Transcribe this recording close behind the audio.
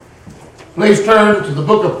Please turn to the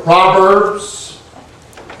book of Proverbs,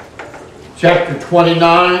 chapter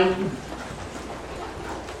 29.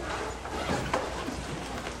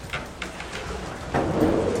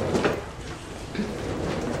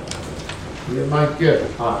 It might get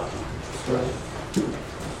hot.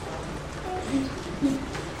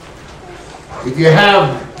 If you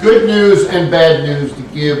have good news and bad news to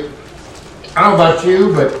give, I don't know about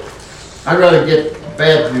you, but I'd rather get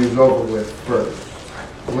bad news over with first.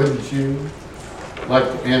 Wouldn't you like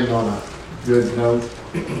to end on a good note?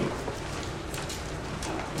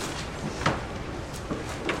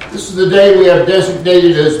 This is the day we have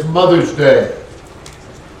designated as Mother's Day.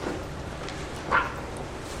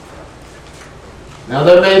 Now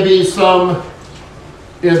there may be some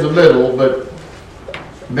in the middle, but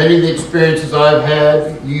many of the experiences I've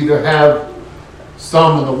had, you either have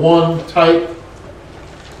some in the one type,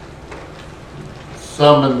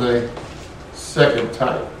 some in the second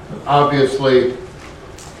type. And obviously,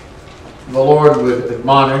 the Lord would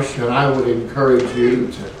admonish, and I would encourage you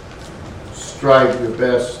to strive your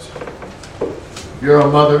best. If you're a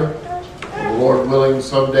mother, the Lord willing,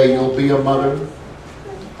 someday you'll be a mother.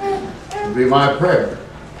 It'll be my prayer.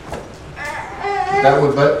 That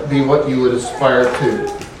would be what you would aspire to.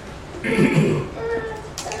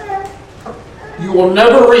 You will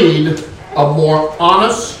never read a more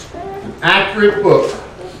honest and accurate book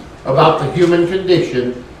about the human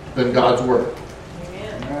condition than God's Word.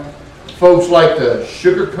 Amen. Folks like to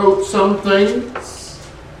sugarcoat some things,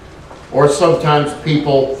 or sometimes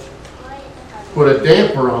people put a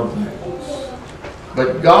damper on things.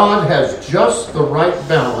 But God has just the right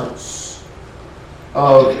balance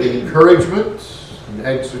of encouragement and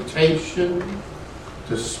exhortation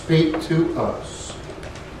to speak to us.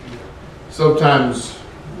 Sometimes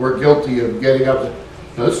we're guilty of getting up and,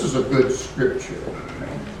 now, this is a good scripture.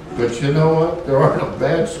 But you know what? There are no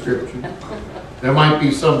bad scriptures. There might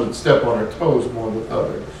be some that step on our toes more than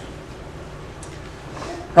others.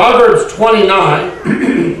 Proverbs 29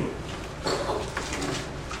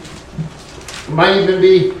 might even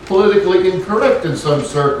be politically incorrect in some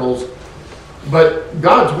circles, but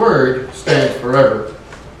God's Word stands forever.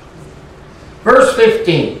 Verse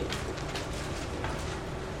 15.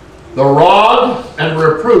 The rod and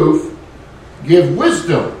reproof give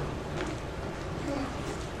wisdom,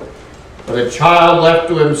 but a child left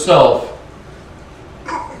to himself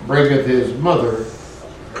bringeth his mother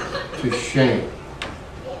to shame.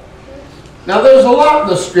 Now there's a lot in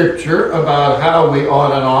the scripture about how we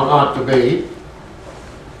ought and ought not to be,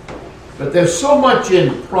 but there's so much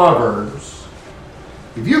in Proverbs.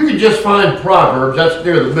 If you could just find Proverbs, that's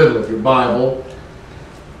near the middle of your Bible.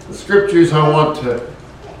 The scriptures I want to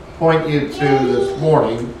point you to this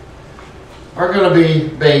morning are going to be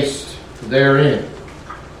based therein.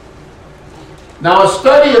 Now, a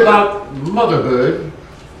study about motherhood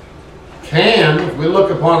can, if we look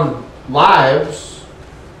upon lives,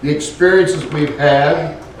 the experiences we've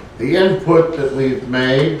had, the input that we've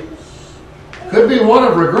made, could be one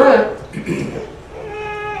of regret,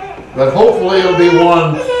 but hopefully it'll be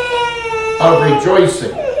one of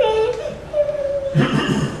rejoicing.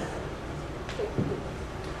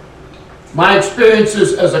 My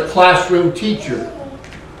experiences as a classroom teacher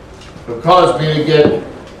have caused me to get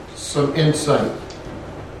some insight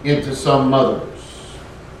into some mothers,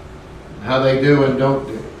 how they do and don't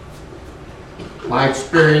do. My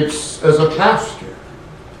experience as a pastor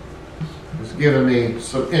has given me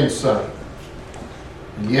some insight.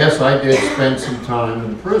 And yes, I did spend some time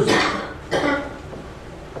in prison.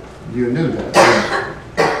 You knew that,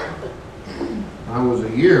 didn't you? I was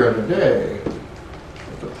a year and a day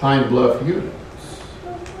at the Pine Bluff units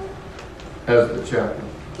as the chaplain.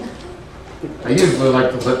 I usually like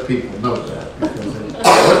to let people know that, because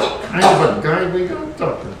what kind of a guy we got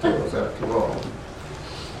talking to us after all.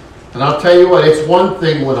 And I'll tell you what, it's one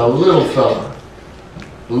thing when a little fella,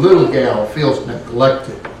 a little gal feels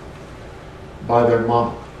neglected by their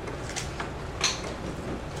mom.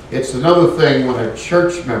 It's another thing when a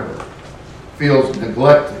church member feels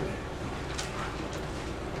neglected,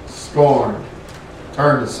 scorned,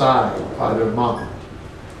 turned aside by their mom.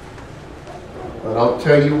 But I'll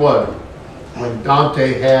tell you what, when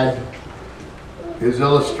Dante had his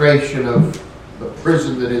illustration of the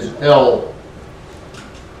prison that is hell,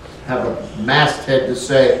 have a masthead to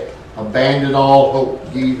say, "Abandon all hope,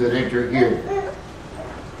 ye that enter here."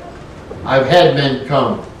 I've had men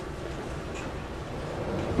come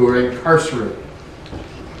who are incarcerated.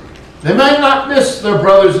 They may not miss their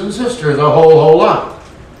brothers and sisters a whole lot.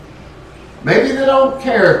 Maybe they don't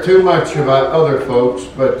care too much about other folks,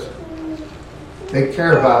 but they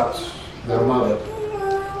care about their mother.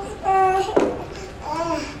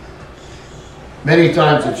 Many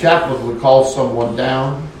times the chaplain would call someone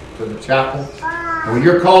down to the chapel. And when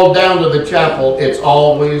you're called down to the chapel, it's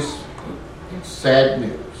always sad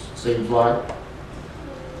news, it seems like.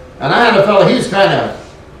 And I had a fellow, he's kind of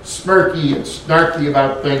smirky and snarky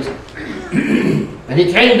about things. And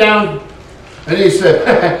he came down and he said,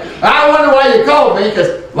 I wonder why you called me,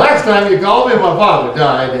 because last time you called me, my father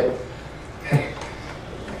died.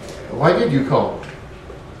 Why did you call me?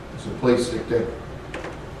 It's a place sick day.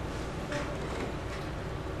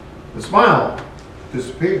 The smile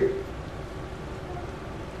disappeared.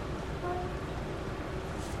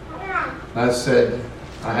 I said,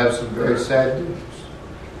 I have some very sad news.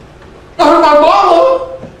 Not my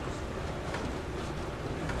mama!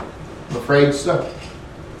 I'm afraid so.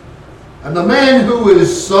 And the man who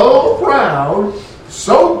is so proud,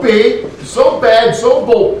 so big, so bad, so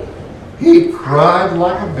bold, he cried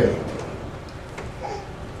like a baby.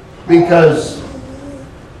 Because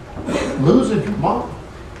losing your mom.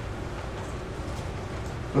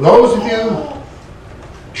 For those of you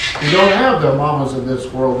who don't have their mamas in this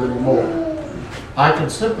world anymore, I can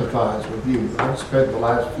sympathize with you. I've spent the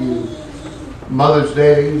last few Mother's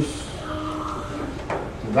Days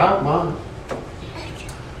without mine.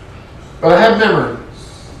 But I have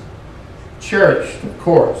memories, cherished, of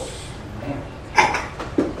course.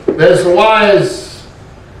 There's a wise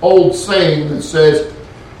old saying that says,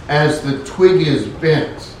 as the twig is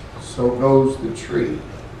bent, so goes the tree.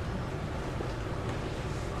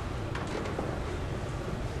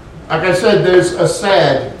 Like I said, there's a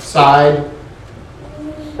sad side.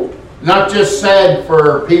 Not just sad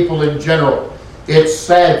for people in general. It's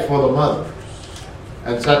sad for the mothers.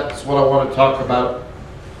 And that's what I want to talk about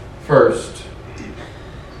first.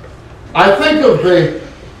 I think of the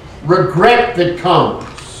regret that comes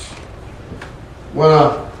when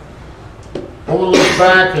a woman looks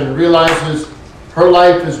back and realizes her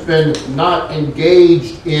life has been not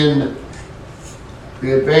engaged in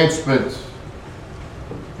the advancement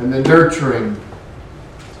and the nurturing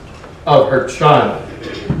of her child.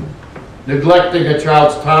 Neglecting a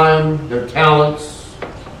child's time, their talents,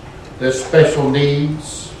 their special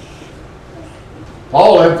needs.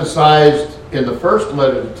 Paul emphasized in the first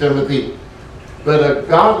letter to Timothy that a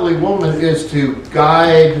godly woman is to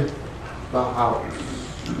guide the house.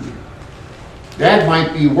 Dad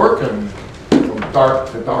might be working from dark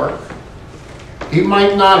to dark. He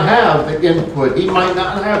might not have the input. He might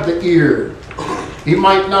not have the ear. He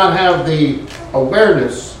might not have the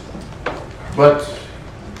awareness, but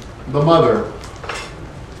the mother.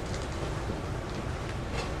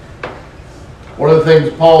 One of the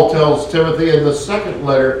things Paul tells Timothy in the second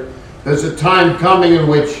letter, there's a time coming in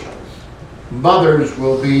which mothers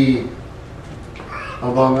will be,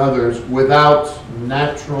 among others, without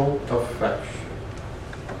natural affection.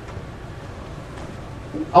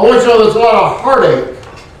 I want you to know there's a lot of heartache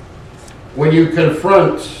when you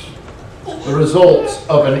confront the results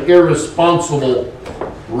of an irresponsible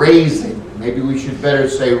raising, maybe we should better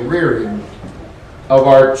say rearing, of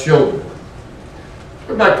our children.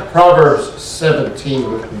 Go back to Proverbs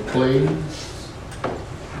 17 with me, please.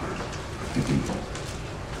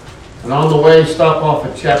 And on the way, stop off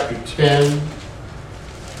at chapter 10.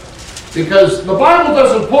 Because the Bible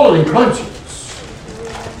doesn't pull any punches.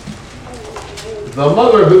 The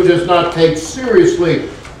mother who does not take seriously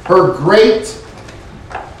her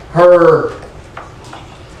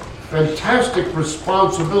fantastic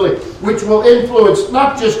responsibility, which will influence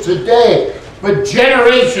not just today, but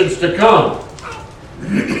generations to come.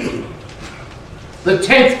 The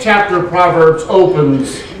 10th chapter of Proverbs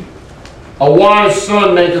opens, a wise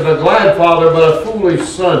son maketh a glad father, but a foolish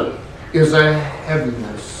son is a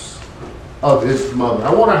heaviness of his mother.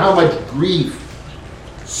 I wonder how much grief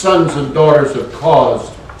sons and daughters have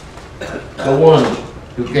caused the one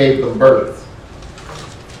who gave them birth.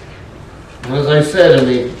 And as I said in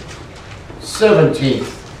the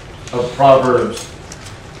 17th of Proverbs,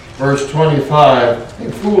 verse 25,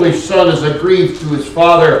 a foolish son is a grief to his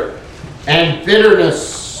father, and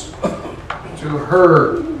bitterness to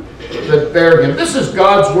her that bare him. This is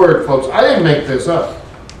God's word, folks. I didn't make this up.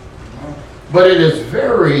 But it is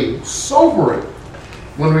very sobering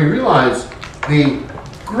when we realize the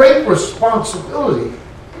great responsibility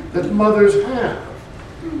that mothers have.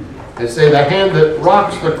 They say the hand that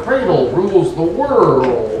rocks the cradle rules the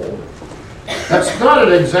world. That's not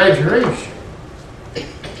an exaggeration.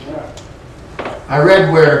 I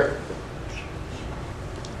read where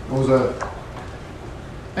there was a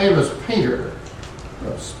famous painter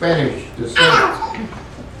of Spanish descent.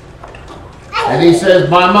 And he says,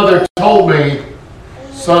 my mother told me,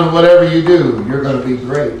 son, whatever you do, you're going to be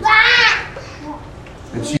great.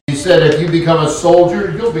 And she said, if you become a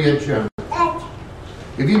soldier, you'll be a general.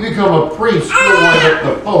 If you become a priest, you'll wind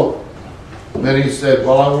up the Pope. And then he said,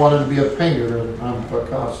 well, I wanted to be a painter, and I'm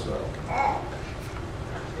Picasso.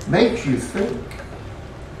 Makes you think.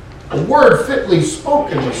 A word fitly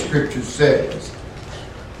spoken, the Scripture says.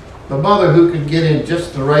 The mother who can get in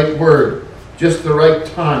just the right word, just the right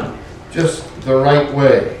time, just the right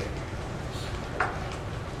way.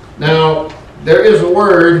 Now, there is a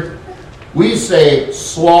word, we say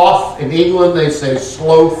sloth. In England, they say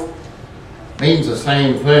sloth. Means the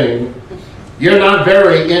same thing. You're not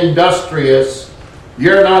very industrious.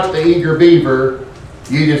 You're not the eager beaver.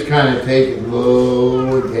 You just kind of take it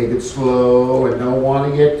low and take it slow and don't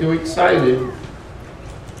want to get too excited.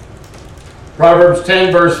 Proverbs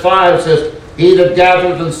 10 verse 5 says, he that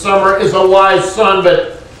gathereth in summer is a wise son,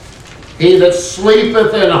 but he that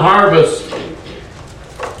sleepeth in harvest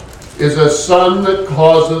is a son that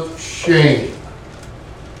causeth shame.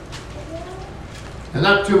 And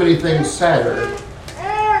not too many things sadder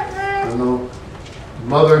than the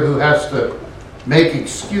mother who has to make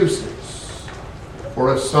excuses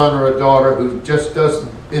for a son or a daughter who just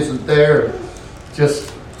isn't there,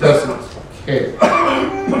 just doesn't care.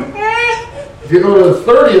 If you go to the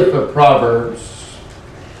 30th of Proverbs,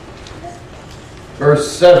 verse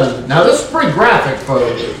 7. Now this is pretty graphic,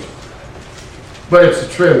 folks, but it's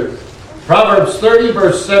the truth. Proverbs 30,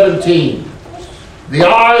 verse 17. The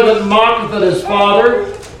eye that mocketh at his father,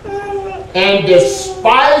 and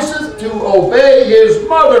despiseth to obey his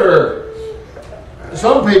mother.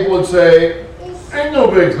 Some people would say, ain't no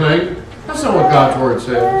big thing. That's not what God's word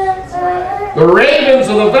says. The ravens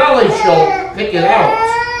of the valley shall pick it out,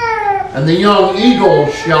 and the young eagle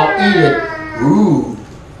shall eat it. Ooh.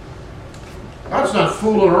 God's not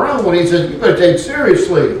fooling around when he says, you better take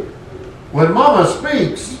seriously. When mama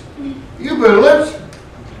speaks, you better listen.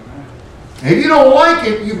 If you don't like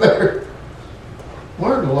it, you better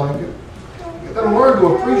learn to like it. You better learn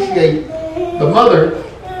to appreciate the mother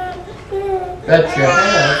that you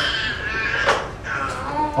have.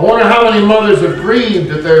 I wonder how many mothers have grieved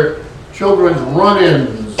at their children's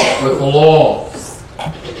run-ins with the law.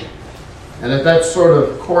 And if that sort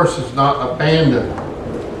of course is not abandoned,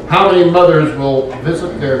 how many mothers will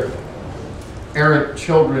visit their errant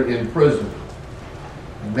children in prison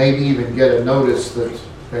and maybe even get a notice that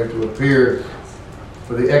they're to appear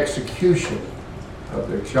for the execution of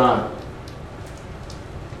their child?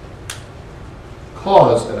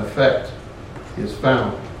 Cause and effect is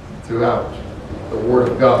found throughout the Word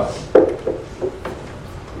of God.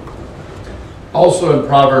 Also in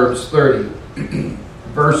Proverbs 30,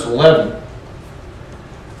 verse 11,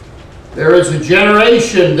 there is a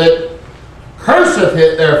generation that curseth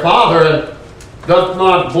their father and doth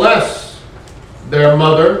not bless their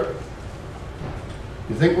mother.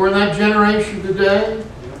 You think we're in that generation today?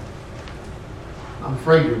 I'm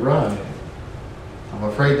afraid you're right. I'm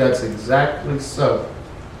afraid that's exactly so.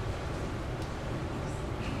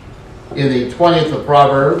 In the 20th of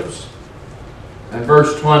Proverbs, and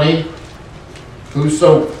verse 20,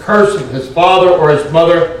 whoso curseth his father or his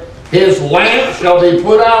mother, his lamp shall be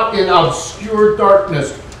put out in obscure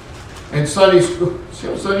darkness. And Sunday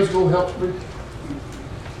school helps me.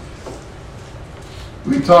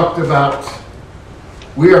 We talked about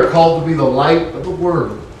we are called to be the light of the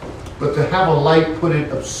world, but to have a light put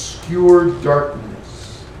in obscure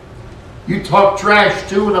darkness. You talk trash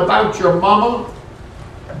to and about your mama,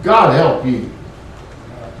 God help you.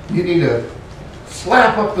 You need to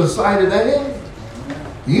slap up the side of that head.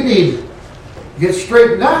 You need to get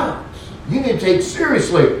straightened out. You need to take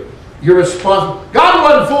seriously your responsibility. God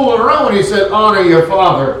wasn't fooling around when he said, honor your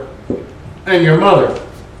father and your mother.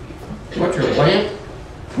 What, your lamp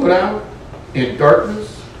put out in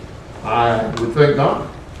darkness? I would think not.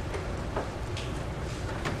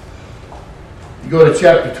 You go to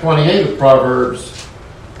chapter 28 of Proverbs,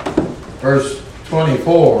 verse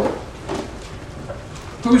 24.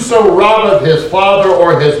 Whoso robbeth his father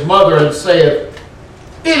or his mother and saith,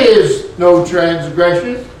 it is no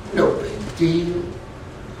transgression, no big deal.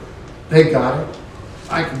 They got it.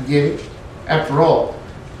 I can get it. After all,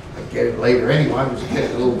 I get it later anyway. I was getting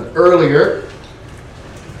it a little bit earlier.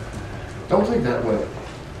 Don't think that way.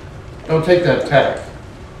 Don't take that tack.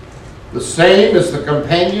 The same is the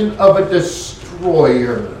companion of a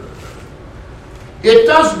destroyer. It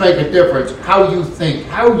does make a difference how you think,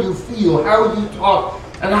 how you feel, how you talk,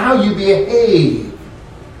 and how you behave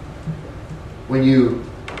when you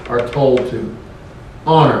are told to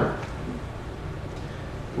honor.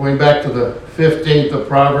 Going back to the 15th of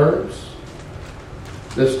Proverbs,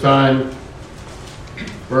 this time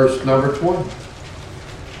verse number 20.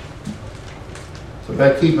 So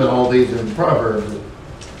by keeping all these in Proverbs,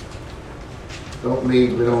 don't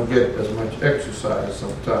mean we don't get as much exercise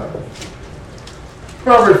sometimes.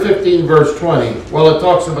 Proverbs 15, verse 20. Well, it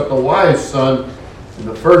talks about the wise son. In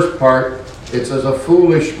the first part, it says, a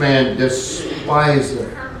foolish man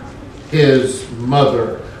despiseth his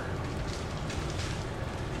mother.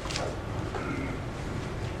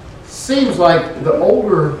 Seems like the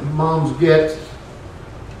older moms get,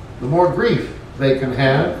 the more grief they can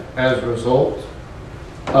have as a result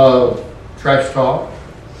of trash talk,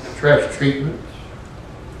 trash treatment.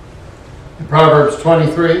 In Proverbs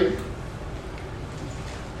 23,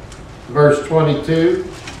 verse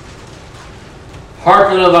 22,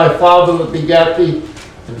 hearken unto thy father that begat thee,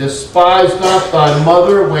 and despise not thy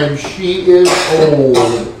mother when she is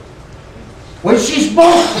old. When she's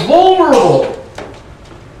most vulnerable.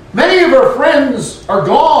 Many of her friends are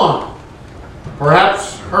gone.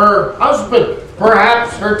 Perhaps her husband,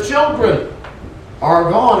 perhaps her children are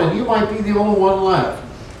gone, and you might be the only one left.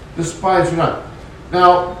 Despise her not.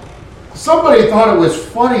 Now, somebody thought it was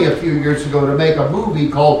funny a few years ago to make a movie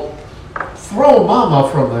called Throw Mama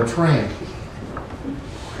from the Train.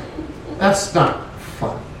 That's not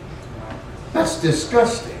fun. That's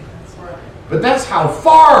disgusting. But that's how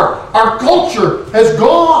far our culture has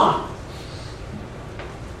gone.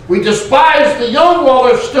 We despise the young while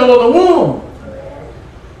they're still in the womb.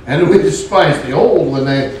 And we despise the old when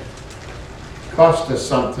they cost us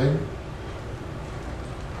something.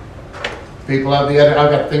 People have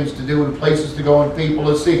I've got things to do and places to go and people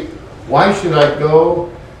to see. Why should I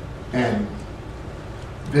go and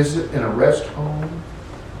visit in a rest home?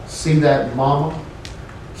 See that mama?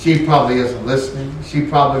 She probably isn't listening. She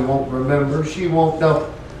probably won't remember. She won't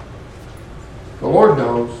know. The Lord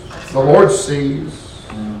knows. The Lord sees.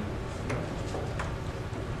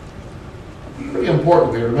 Pretty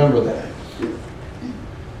important we remember that.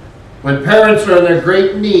 When parents are in their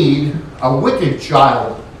great need, a wicked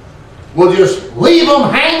child will just leave them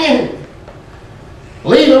hanging.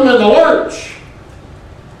 Leave them in the lurch.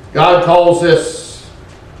 God calls this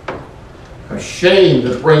a shame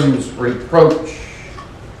that brings reproach.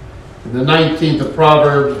 In the 19th of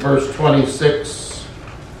Proverbs, verse 26,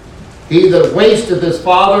 he that wasteth his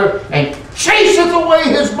father and chaseth away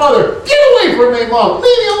his mother. Get away from me, Mom.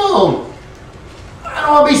 Leave me alone. I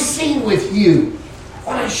don't want to be seen with you.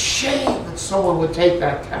 What a shame that someone would take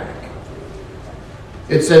that tack.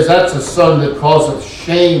 It says that's a son that causeth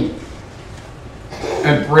shame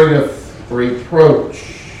and bringeth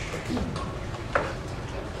reproach.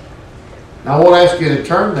 Now I won't ask you to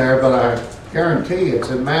turn there, but I guarantee it's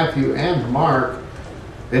in Matthew and Mark.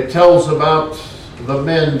 It tells about the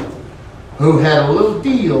men who had a little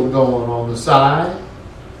deal going on the side,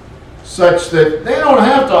 such that they don't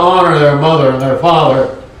have to honor their mother and their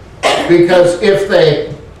father, because if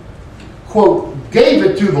they, quote, gave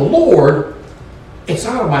it to the Lord, it's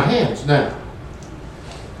out of my hands now.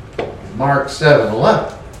 In Mark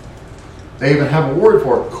 7:11, they even have a word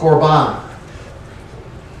for it, korban.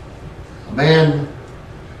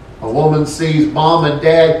 A woman sees mom and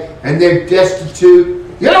dad, and they're destitute.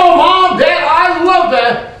 You know, Mom, Dad, I love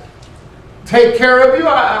that. Take care of you.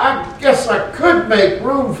 I guess I could make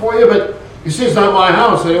room for you, but you see, it's not my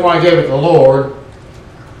house anymore. I gave it to the Lord.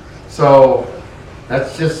 So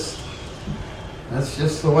that's just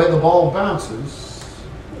the way the ball bounces.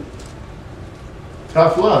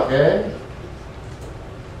 Tough luck, eh?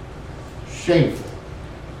 Shameful.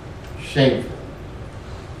 Shameful.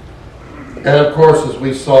 And of course, as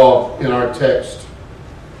we saw in our text,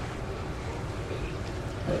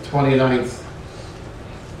 at 29th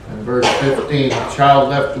and verse 15, a child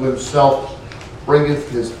left to himself bringeth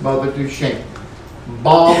his mother to shame.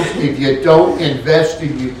 Moms, if you don't invest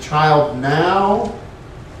in your child now,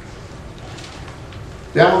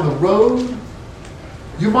 down the road,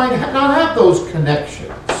 you might not have those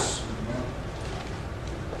connections.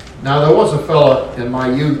 Now, there was a fella in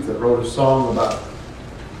my youth that wrote a song about,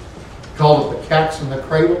 called it The Cats in the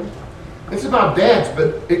Cradle. It's about dads,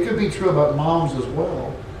 but it could be true about moms as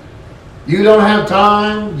well. You don't have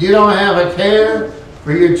time, you don't have a care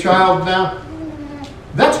for your child now.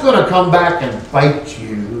 That's going to come back and bite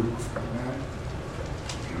you.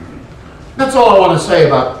 That's all I want to say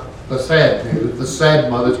about the sad news, the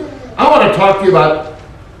sad mothers. I want to talk to you about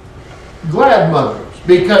glad mothers,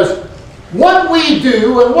 because what we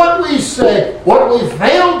do and what we say, what we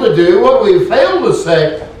fail to do, what we fail to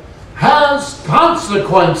say, has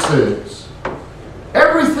consequences.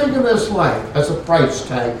 Everything in this life has a price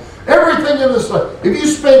tag. Everything in this life. If you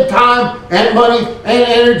spend time and money and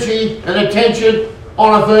energy and attention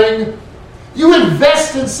on a thing, you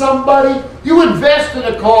invest in somebody, you invest in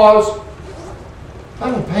a cause,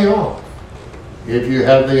 that'll pay off. If you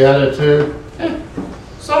have the attitude,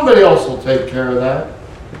 Somebody else will take care of that.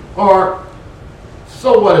 Or,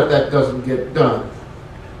 so what if that doesn't get done?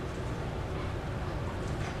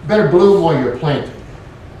 Better bloom while you're planting.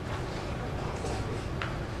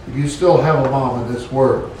 If you still have a mom in this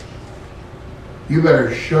world, you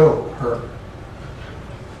better show her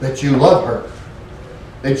that you love her,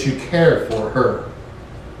 that you care for her.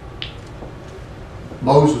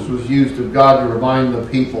 Moses was used of God to remind the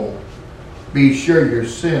people, be sure your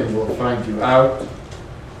sin will find you out.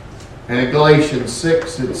 And in Galatians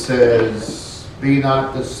 6 it says, be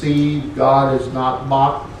not deceived, God is not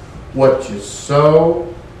mocked. What you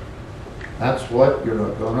sow, that's what you're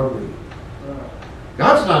going to reap.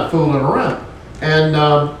 God's not fooling around. And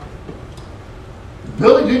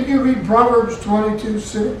Billy, didn't you read Proverbs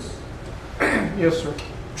 22:6? Yes, sir.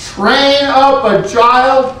 Train up a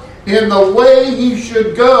child in the way he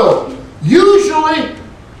should go. Usually,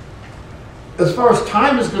 as far as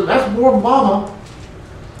time is concerned, that's more mama.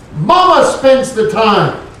 Mama spends the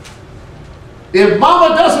time. If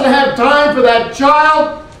mama doesn't have time for that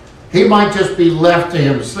child, he might just be left to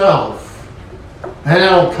himself. And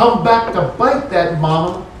it'll come back to bite that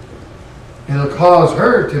mama. It'll cause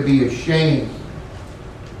her to be ashamed.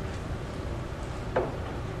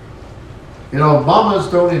 You know,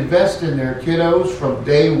 mamas don't invest in their kiddos from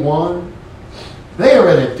day one. They are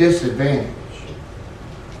at a disadvantage.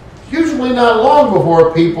 It's usually not long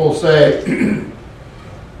before people say,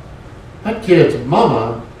 that kid's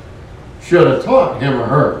mama should have taught him or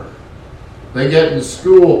her. They get in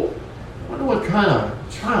school, I wonder what kind of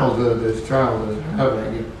childhood this child is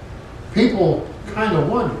having. People kind of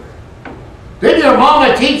wonder, did your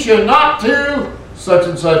mama teach you not to such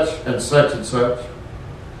and such and such and such?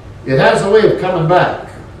 It has a way of coming back.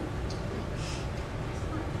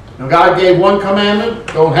 Now, God gave one commandment,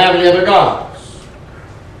 don't have any other gods.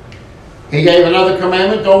 He gave another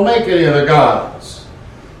commandment, don't make any other gods.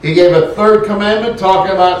 He gave a third commandment,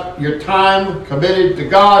 talking about your time committed to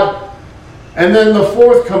God. And then the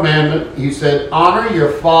fourth commandment, he said, honor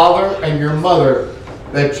your father and your mother,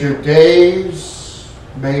 that your days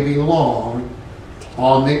may be long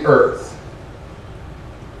on the earth.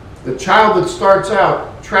 The child that starts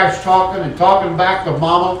out trash talking and talking back to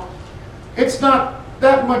mama, it's not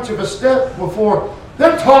that much of a step before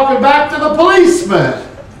they're talking back to the policeman.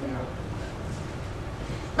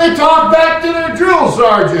 They talk back to their drill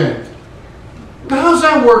sergeant. How's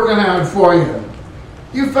that working out for you?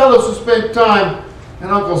 You fellows who spent time in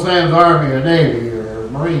Uncle Sam's Army or Navy or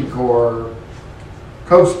Marine Corps or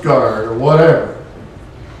Coast Guard or whatever.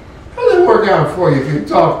 How did it work out for you if you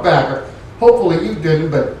talk back? Or hopefully you didn't,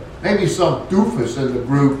 but maybe some doofus in the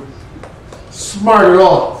group smarted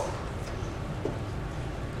off.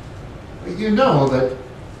 But you know that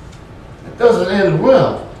it doesn't end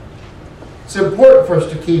well. It's important for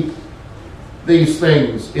us to keep these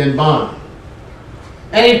things in mind.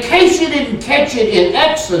 And in case you didn't catch it in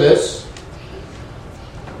Exodus,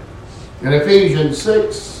 in Ephesians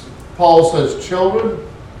 6, Paul says, children,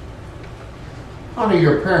 honor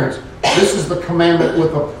your parents. This is the commandment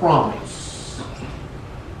with a promise.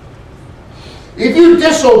 If you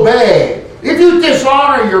disobey, if you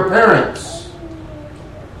dishonor your parents,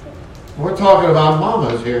 we're talking about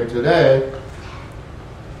mamas here today,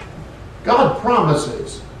 God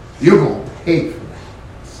promises you're going to pay for that.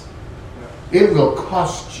 It will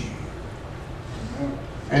cost you.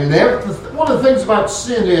 And one of the things about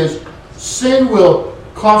sin is sin will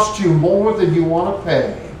cost you more than you want to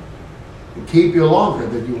pay and keep you longer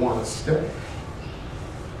than you want to stay.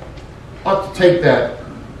 Ought to take that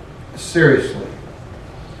seriously.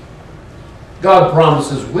 God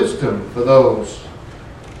promises wisdom for those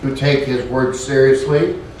who take His word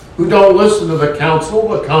seriously, who don't listen to the counsel,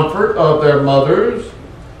 the comfort of their mothers.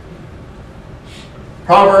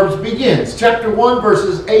 Proverbs begins, chapter 1,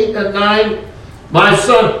 verses 8 and 9. My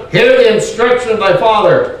son, hear the instruction of thy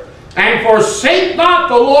father, and forsake not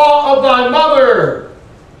the law of thy mother.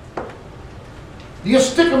 Do you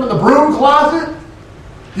stick them in the broom closet?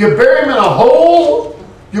 Do you bury them in a hole?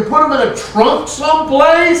 Do you put them in a trunk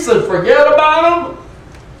someplace and forget about them?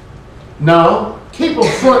 No. Keep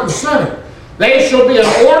them front and center. They shall be an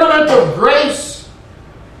ornament of grace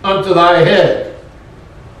unto thy head,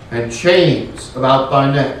 and chains about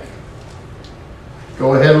thy neck.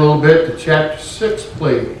 Go ahead a little bit to chapter 6,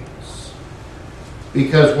 please.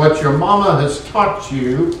 Because what your mama has taught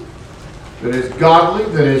you that is godly,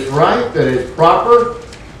 that is right, that is proper,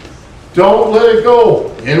 don't let it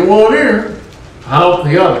go in one ear, out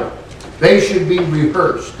the other. They should be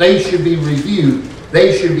rehearsed. They should be reviewed.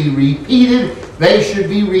 They should be repeated. They should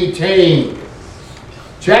be retained.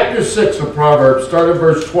 Chapter 6 of Proverbs, start at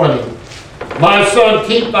verse 20. My son,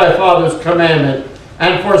 keep thy father's commandment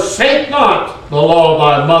and forsake not the law of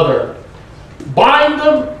thy mother. Bind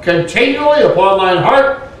them continually upon thine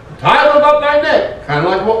heart, tie them about thy neck. Kind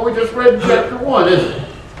of like what we just read in chapter 1, isn't it?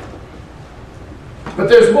 But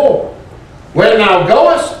there's more. When thou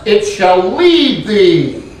goest, it shall lead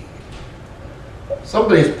thee.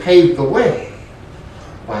 Somebody's paved the way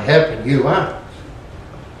by helping you out.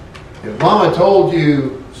 If Mama told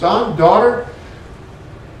you, son, daughter,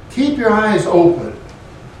 keep your eyes open.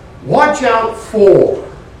 Watch out for.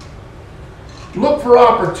 Look for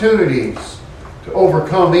opportunities to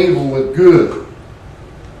overcome evil with good.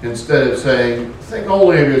 Instead of saying, think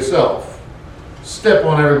only of yourself. Step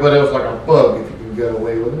on everybody else like a bug if you can get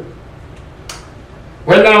away with it.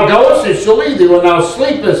 When thou goest, it shall lead thee. When thou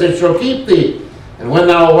sleepest, it shall keep thee. And when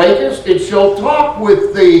thou awakest, it shall talk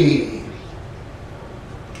with thee.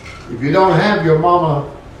 If you don't have your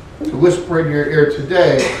mama to whisper in your ear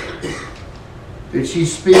today, did she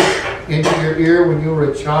speak into your ear when you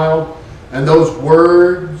were a child? And those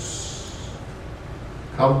words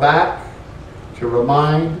come back to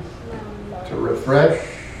remind, to refresh,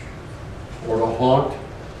 or to haunt?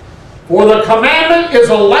 For the commandment is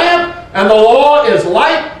a lamp, and the law is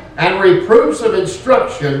light, and reproofs of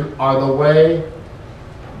instruction are the way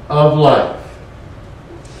of life.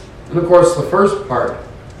 And of course, the first part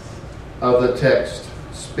of the text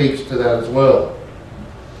speaks to that as well.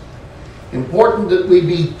 Important that we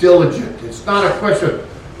be diligent. It's not a question,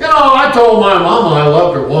 I told my mama I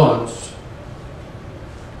loved her once.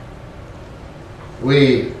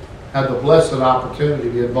 We had the blessed opportunity to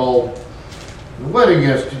be involved in the wedding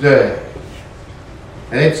yesterday.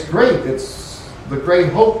 And it's great. It's the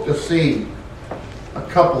great hope to see a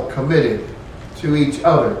couple committed to each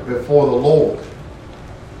other before the Lord,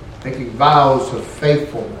 making vows of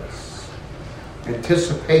faithfulness,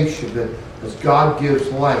 anticipation that as God gives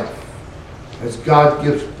life, as God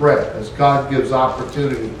gives breath, as God gives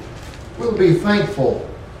opportunity, we'll be thankful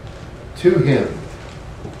to Him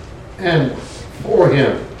and for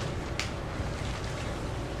Him.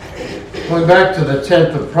 Going back to the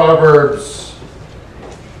 10th of Proverbs,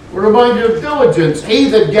 we're reminded of diligence. He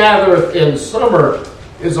that gathereth in summer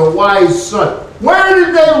is a wise son. Where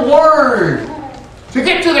did they learn to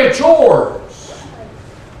get to their chores?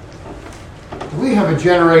 We have a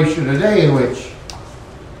generation today in which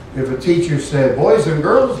if a teacher said, boys and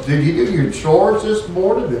girls, did you do your chores this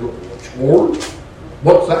morning? They go, chores?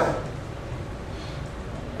 What's that?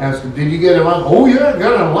 Ask them, did you get an allowance? Oh yeah, I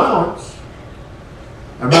got an allowance.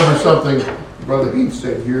 I remember something Brother Heath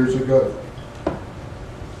said years ago. I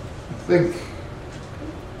think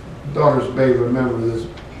daughters may remember this.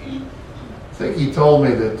 I think he told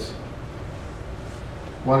me that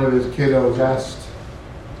one of his kiddos asked,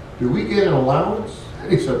 do we get an allowance?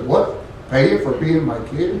 And he said, what? Pay you for being my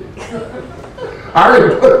kid? I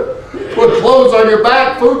already put clothes on your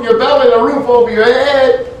back, food in your belly, and a roof over your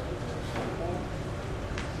head.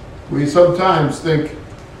 We sometimes think,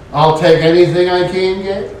 I'll take anything I can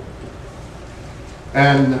get,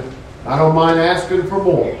 and I don't mind asking for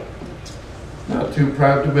more. Not too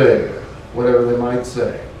proud to beg, whatever they might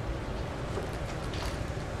say.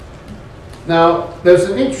 Now, there's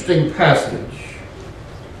an interesting passage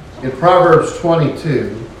in Proverbs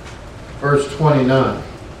 22, verse 29.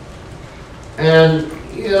 And,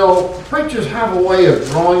 preachers have a way of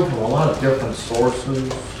drawing from a lot of different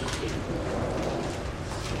sources.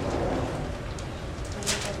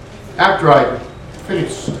 After I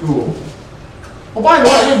finished school, by the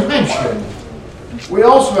way, I didn't mention, we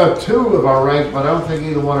also have two of our ranks, but I don't think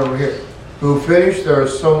either one over here, who finished their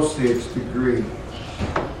associate's degree.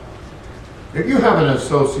 If you have an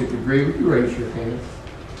associate degree, would you raise your hand?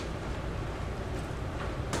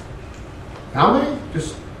 How many?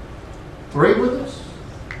 Just 3 with us?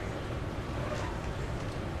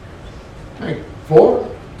 Thank you.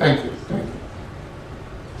 4? Thank you.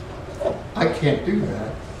 I can't do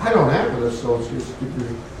that. I don't have an associate's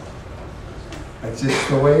degree. That's just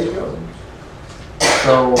the way it goes.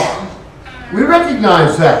 So, we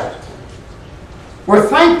recognize that. We're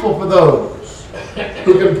thankful for those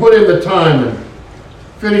who can put in the time and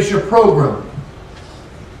finish a program.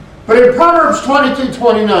 But in Proverbs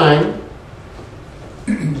 22:29,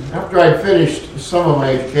 after I'd finished some of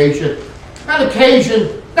my education, on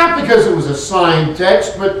occasion, not because it was a signed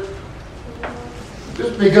text, but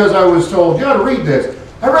just because I was told, you ought to read this.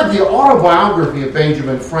 I read the autobiography of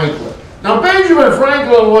Benjamin Franklin. Now, Benjamin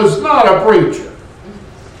Franklin was not a preacher.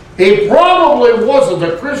 He probably wasn't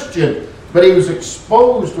a Christian, but he was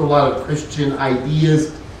exposed to a lot of Christian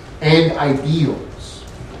ideas and ideals.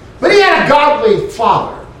 But he had a godly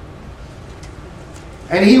father.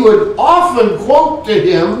 And he would often quote to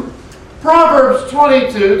him Proverbs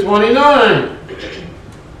 22:29.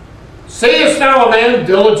 Seest thou a man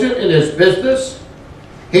diligent in his business?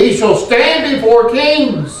 He shall stand before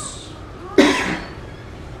kings.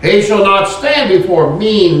 He shall not stand before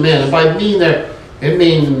mean men. And by mean there, it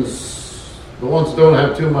means the ones that don't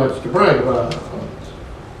have too much to brag about.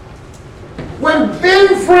 When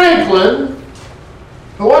Ben Franklin,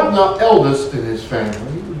 who wasn't the eldest in his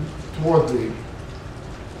family, toward the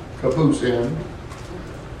caboose end,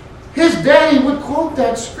 his daddy would quote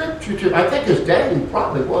that scripture to him. I think his daddy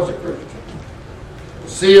probably was a Christian.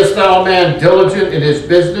 Seest thou a man diligent in his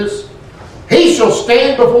business? He shall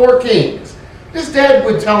stand before kings. His dad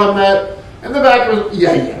would tell him that, and the back was,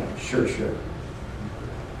 yeah, sure.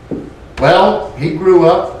 Well, he grew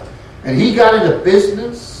up, and he got into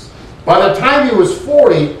business. By the time he was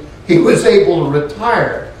 40, he was able to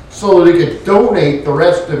retire so that he could donate the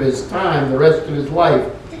rest of his time, the rest of his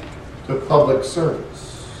life, to public service.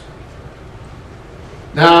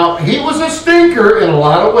 Now, he was a stinker in a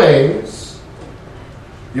lot of ways.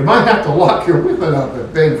 You might have to lock your women up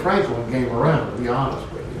if Ben Franklin came around, to be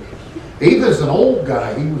honest with you. Even as an old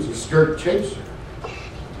guy, he was a skirt chaser.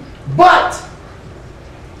 But,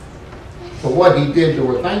 for what he did that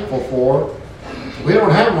we're thankful for, we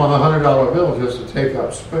don't have him on a $100 bill just to take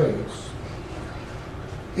up space.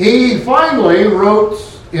 He finally wrote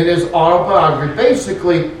in his autobiography,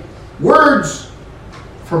 basically, words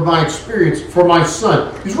from my experience, for my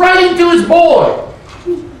son. He's writing to his boy.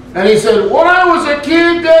 And he said, when I was a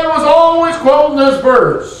kid, Dad was always quoting this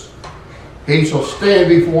verse. He shall stand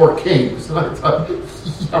before kings. And I thought,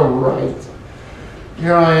 yeah, right.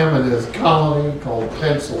 Here I am in this colony called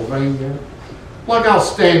Pennsylvania. Like I'll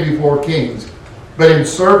stand before kings. But in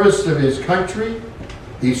service of his country,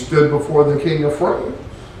 he stood before the King of France.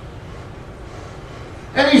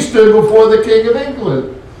 And he stood before the King of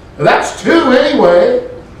England. That's two anyway.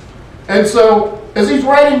 And so, as he's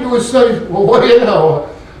writing to his son, well, what do you know?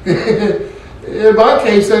 In my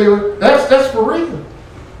case, anyway, that's for real.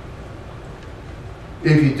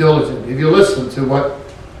 If you're diligent, if you listen to what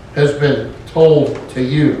has been told to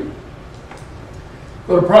you.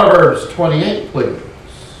 Go to Proverbs 28, please.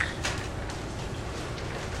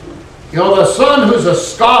 You know, the son who's a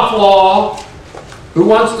scofflaw, who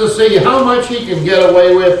wants to see how much he can get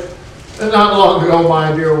away with. And not long ago,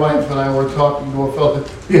 my dear wife and I were talking to a fellow.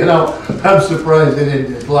 You know, I'm surprised they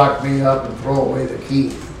didn't just lock me up and throw away the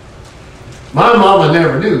key. My mama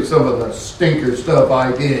never knew some of the stinker stuff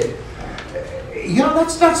I did. You know,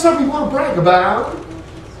 that's not something you want to brag about.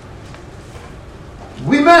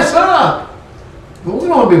 We mess up, but we don't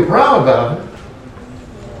want to be proud about it.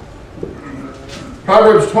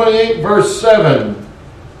 Proverbs 28, verse 7.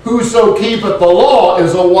 Whoso keepeth the law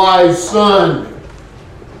is a wise son.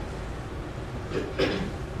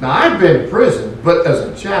 Now, I've been in prison, but as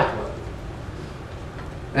a chaplain.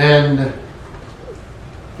 And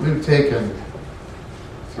we've taken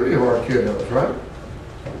 3 of our kiddos, right?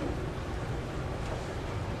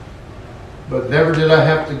 But never did I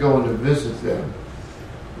have to go in to visit them.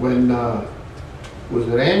 When, was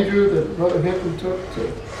it Andrew that Brother Henry took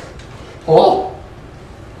to Paul?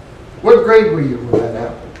 What grade were you when that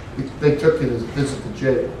happened? They took you to visit the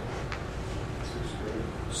jail.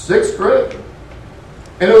 6th grade.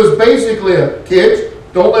 And it was basically a, kids,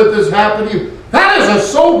 don't let this happen to you. That is a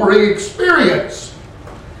sobering experience.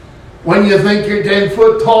 When you think you're 10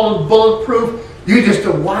 foot tall and bulletproof, you're just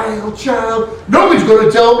a wild child. Nobody's going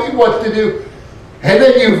to tell me what to do. And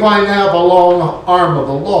then you find out the long arm of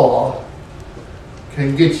the law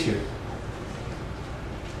can get you.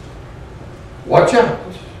 Watch out.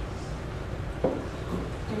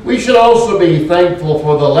 We should also be thankful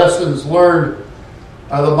for the lessons learned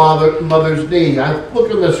of the mother's knee. I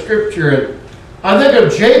look in the scripture and I think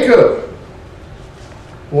of Jacob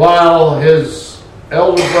while his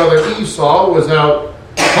elder brother Esau was out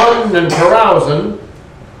hunting and carousing.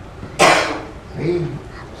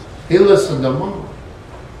 He listened to Mom.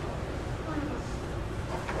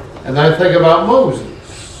 And I think about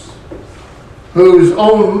Moses, whose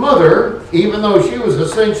own mother, even though she was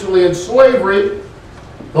essentially in slavery,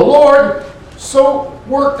 the Lord so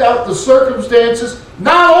worked out the circumstances.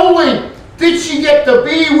 Not only did she get to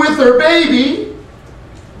be with her baby,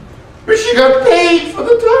 but she got paid for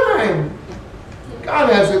the time.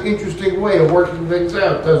 God has an interesting way of working things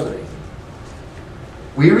out, doesn't he?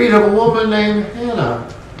 We read of a woman named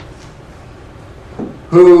Hannah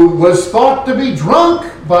who was thought to be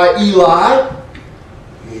drunk by Eli.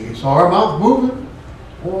 He saw her mouth moving.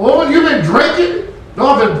 Oh, you've been drinking? No,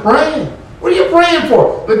 I've been praying. What are you praying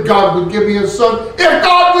for? That God would give me a son. If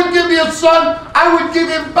God would give me a son, I would give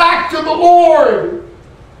him back to the Lord.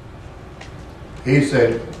 He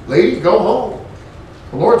said, lady, go home.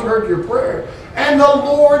 The Lord's heard your prayer. And the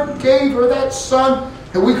Lord gave her that son,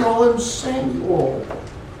 and we call him Samuel.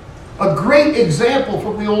 A great example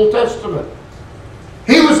from the Old Testament.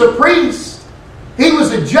 He was a priest. He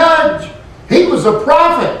was a judge. He was a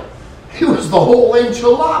prophet. He was the whole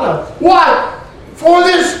enchilada. What? For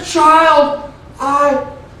this child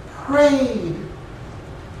I prayed.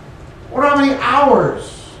 Wonder how many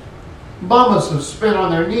hours mamas have spent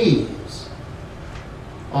on their knees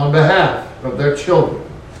on behalf of their children.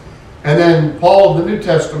 And then Paul of the New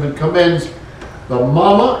Testament commends the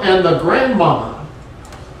mama and the grandmama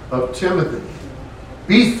of Timothy.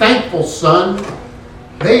 Be thankful, son.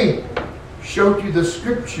 They showed you the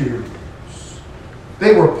scriptures.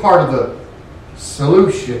 They were part of the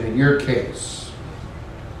solution in your case.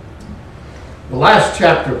 The last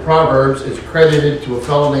chapter of Proverbs is credited to a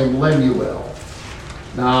fellow named Lemuel.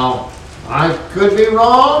 Now, I could be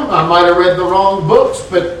wrong. I might have read the wrong books,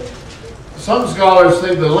 but some scholars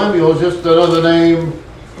think that Lemuel is just another name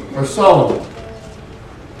for Solomon.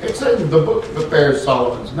 It's in the book that bears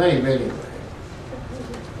Solomon's name anyway.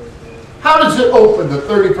 How does it open, the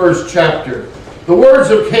 31st chapter? The words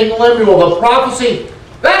of King Lemuel, the prophecy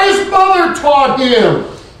that his mother taught him.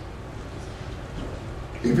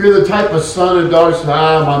 If you're the type of son and daughter say,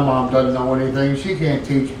 my mom doesn't know anything, she can't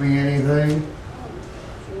teach me anything.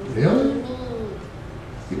 Really?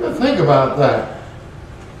 You better think about that.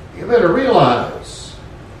 You better realize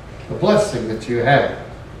the blessing that you have.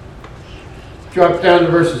 Drop down to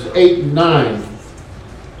verses 8 and 9.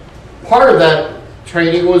 Part of that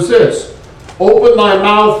training was this. Open thy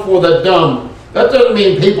mouth for the dumb. That doesn't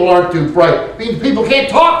mean people aren't too bright. It means people can't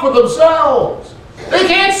talk for themselves. They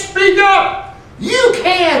can't speak up. You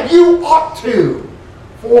can. You ought to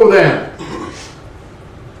for them.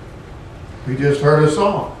 We just heard a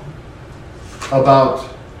song about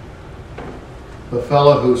the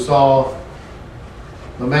fellow who saw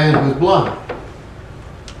the man who was blind,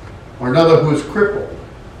 or another who was crippled.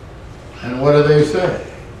 And what do they say?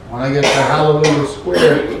 When I get to Hallelujah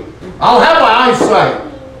Square, I'll have my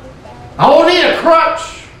eyesight. I won't need a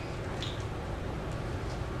crutch.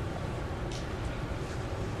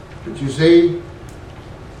 But you see,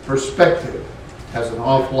 perspective has an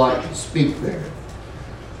awful lot to speak there.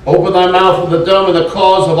 Open thy mouth for the dumb and the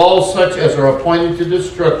cause of all such as are appointed to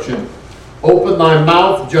destruction. Open thy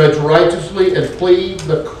mouth, judge righteously, and plead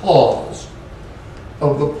the cause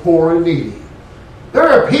of the poor and needy. There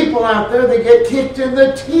are people out there that get kicked in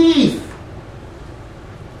the teeth.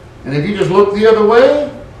 And if you just look the other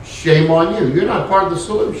way, shame on you. You're not part of the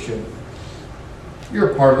solution.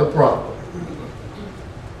 You're part of the problem.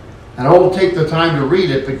 And I won't take the time to read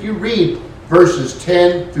it, but you read verses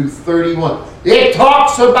 10 through 31. It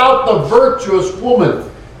talks about the virtuous woman.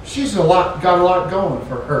 She's got a lot going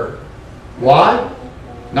for her. Why?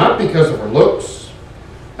 Not because of her looks,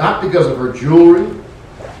 not because of her jewelry,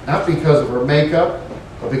 not because of her makeup,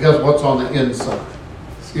 but because of what's on the inside.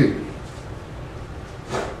 Excuse me.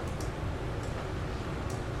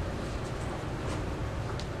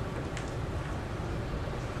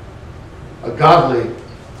 A godly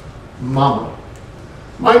mama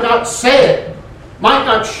might not say it, might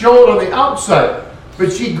not show it on the outside,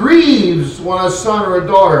 but she grieves when a son or a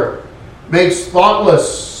daughter makes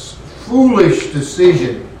thoughtless, foolish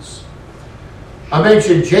decisions. I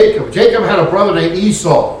mentioned Jacob. Jacob had a brother named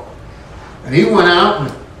Esau, and he went out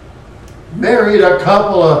and married a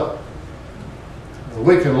couple of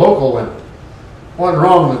wicked local women. It wasn't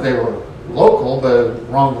wrong that they were local, but it was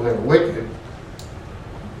wrong that they were wicked.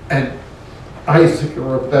 And Isaac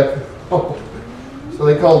and Rebekah, so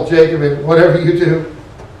they called Jacob, and whatever you do,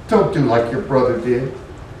 don't do like your brother did.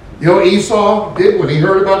 You know what Esau did when he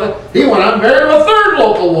heard about it? He went out and married a third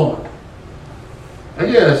local woman.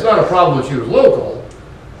 Again, it's not a problem that she was local,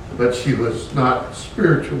 but she was not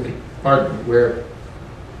spiritually, where it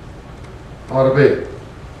ought to be.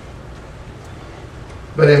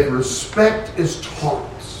 But if respect is taught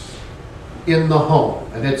in the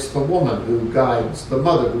home, and it's the woman who guides, the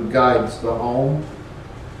mother who guides the home,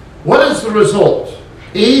 what is the result?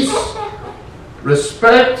 Peace,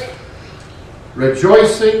 respect,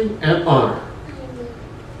 rejoicing, and honor.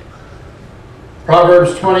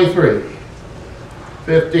 Proverbs 23,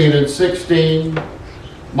 15 and 16.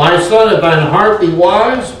 My son, if thine heart be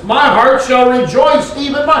wise, my heart shall rejoice,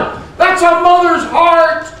 even mine. That's a mother's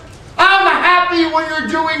heart. I'm happy when you're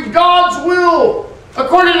doing God's will,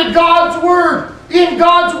 according to God's word, in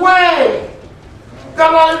God's way.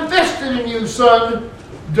 God invested in you, son,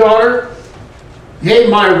 daughter. Yea,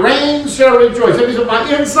 my reins shall rejoice. That means on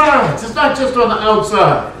my insides. It's not just on the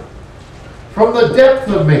outside. From the depth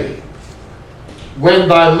of me, when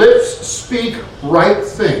thy lips speak right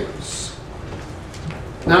things,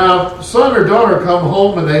 Now, if son or daughter come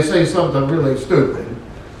home and they say something really stupid,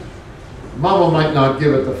 Mama might not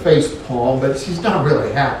give it the face palm, but she's not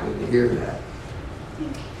really happy to hear that.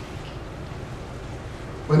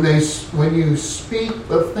 When you speak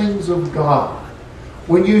the things of God,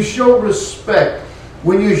 when you show respect,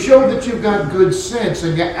 when you show that you've got good sense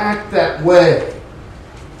and you act that way,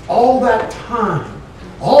 all that time,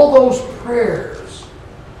 all those prayers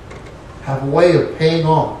have a way of paying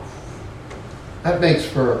off. That makes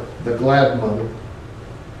for the glad mother.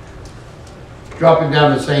 Dropping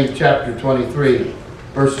down the same chapter 23,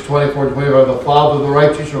 verses 24 and 25, the father of the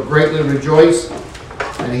righteous shall greatly rejoice,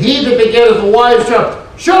 and he that begetteth a wise child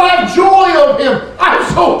shall have joy of him. I'm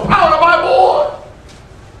so proud of my boy.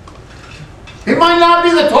 He might not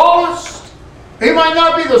be the tallest, he might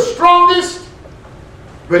not be the strongest,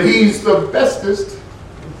 but he's the bestest.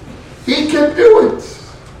 He can do it.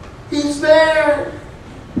 He's there.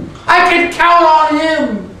 I can count on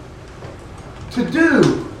him to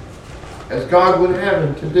do as God would have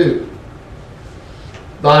him to do.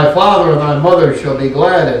 Thy father and thy mother shall be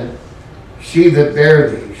glad, and she that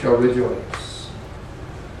bare thee shall rejoice.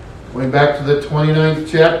 Going back to the 29th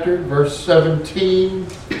chapter, verse 17.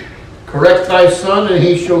 Correct thy son, and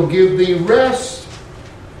he shall give thee rest.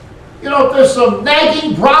 You know, if there's some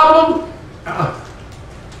nagging problem,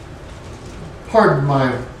 pardon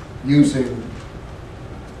my using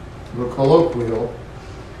the colloquial,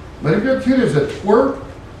 but if your kid is a twerp,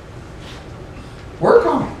 work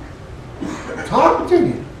on him. Talk to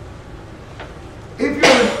him. If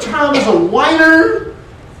your child is a whiner,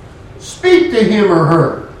 speak to him or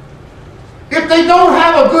her. If they don't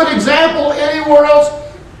have a good example anywhere else,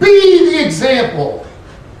 be the example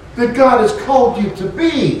that God has called you to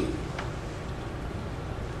be.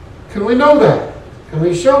 Can we know that? Can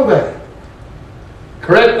we show that?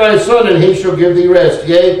 Correct thy son, and he shall give thee rest.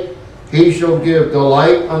 Yea, he shall give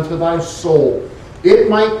delight unto thy soul. It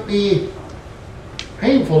might be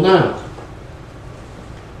painful now.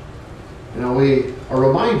 You know, we are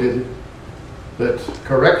reminded that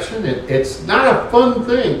correction, it's not a fun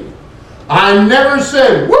thing. I never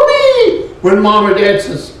said, whoopee, when mom or dad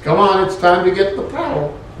says, come on, it's time to get the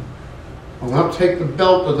paddle. I'll take the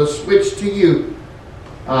belt or the switch to you.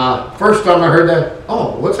 First time I heard that,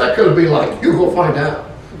 oh, what's that going to be like? You will find out.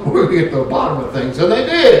 We'll get to the bottom of things. And they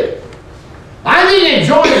did. I didn't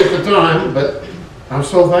enjoy it at the time, but I'm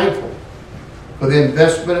so thankful for the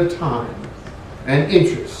investment of time and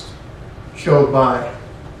interest showed by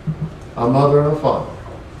a mother and a father.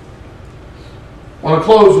 I want to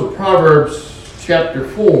close with Proverbs chapter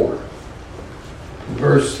 4,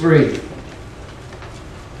 verse 3.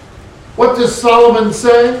 What does Solomon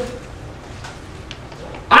say?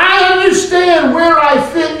 I understand where I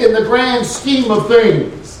fit in the grand scheme of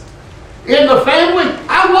things. In the family,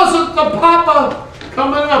 I wasn't the papa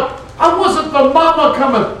coming up. I wasn't the mama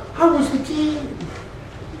coming. I was the kid.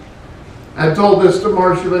 I've told this to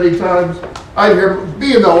Marcia many times. I hear,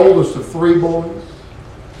 being the oldest of three boys,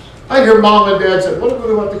 I hear mom and dad say, what are we going to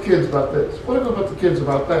do about the kids about this? What are we going to do about the kids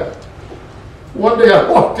about that? One day I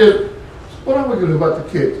walked in, what are we going to do about the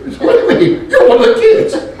kids? He said, what do you mean? You're one of the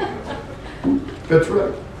kids. That's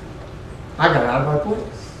right. I got out of my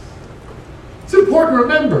place. It's important to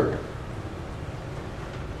remember.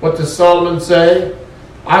 What does Solomon say?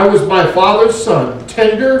 I was my father's son,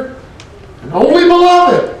 tender and only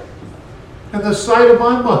beloved in the sight of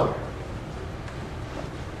my mother.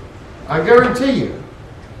 I guarantee you,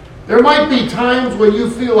 there might be times when you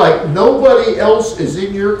feel like nobody else is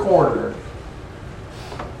in your corner.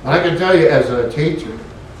 I can tell you, as a teacher,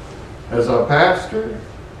 as a pastor,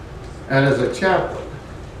 and as a chaplain,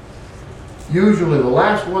 usually the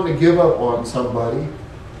last one to give up on somebody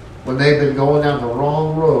when they've been going down the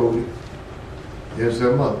wrong road is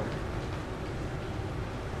their mother.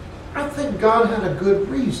 I think God had a good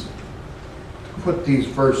reason to put these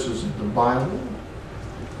verses in the Bible.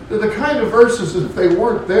 They're the kind of verses that if they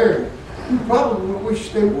weren't there, you probably would wish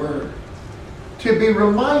they were. To be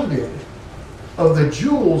reminded of the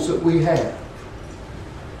jewels that we have.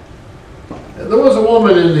 There was a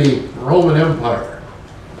woman in the Roman Empire.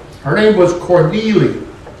 Her name was Cornelia.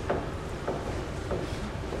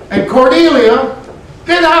 And Cornelia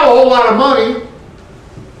didn't have a whole lot of money.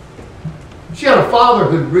 She had a father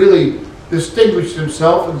who really distinguished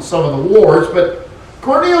himself in some of the wars, but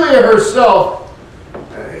Cornelia herself,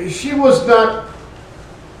 she was not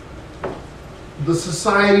the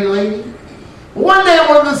society lady. One day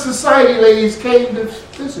one of the society ladies came to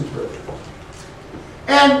visit her.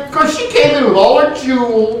 And because she came in with all her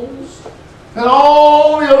jewels and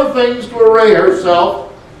all the other things to array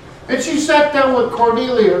herself, and she sat down with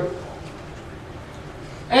Cornelia.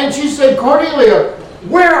 And she said, Cornelia,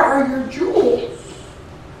 Where are your jewels?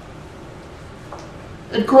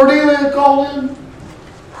 And Cordelia called in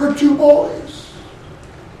her 2 boys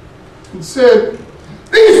and said,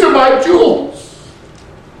 these are my jewels.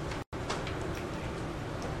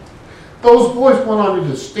 Those boys went on to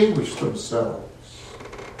distinguish themselves.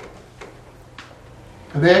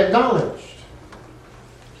 And they acknowledged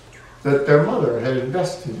that their mother had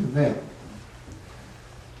invested in them.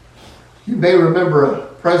 You may remember a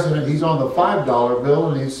president, he's on the $5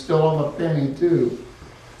 bill and he's still on the penny too.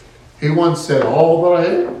 He once said, all that I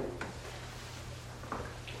am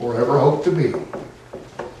or ever hope to be,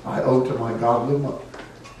 I owe to my godly mother.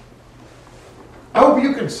 I hope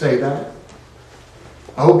you can say that.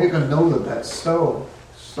 I hope you can know that that's so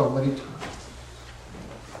many times.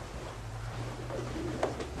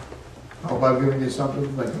 I hope I've given you something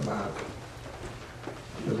to think about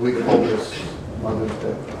as we call this Mother's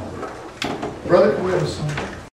Day. Brother, can we have a song?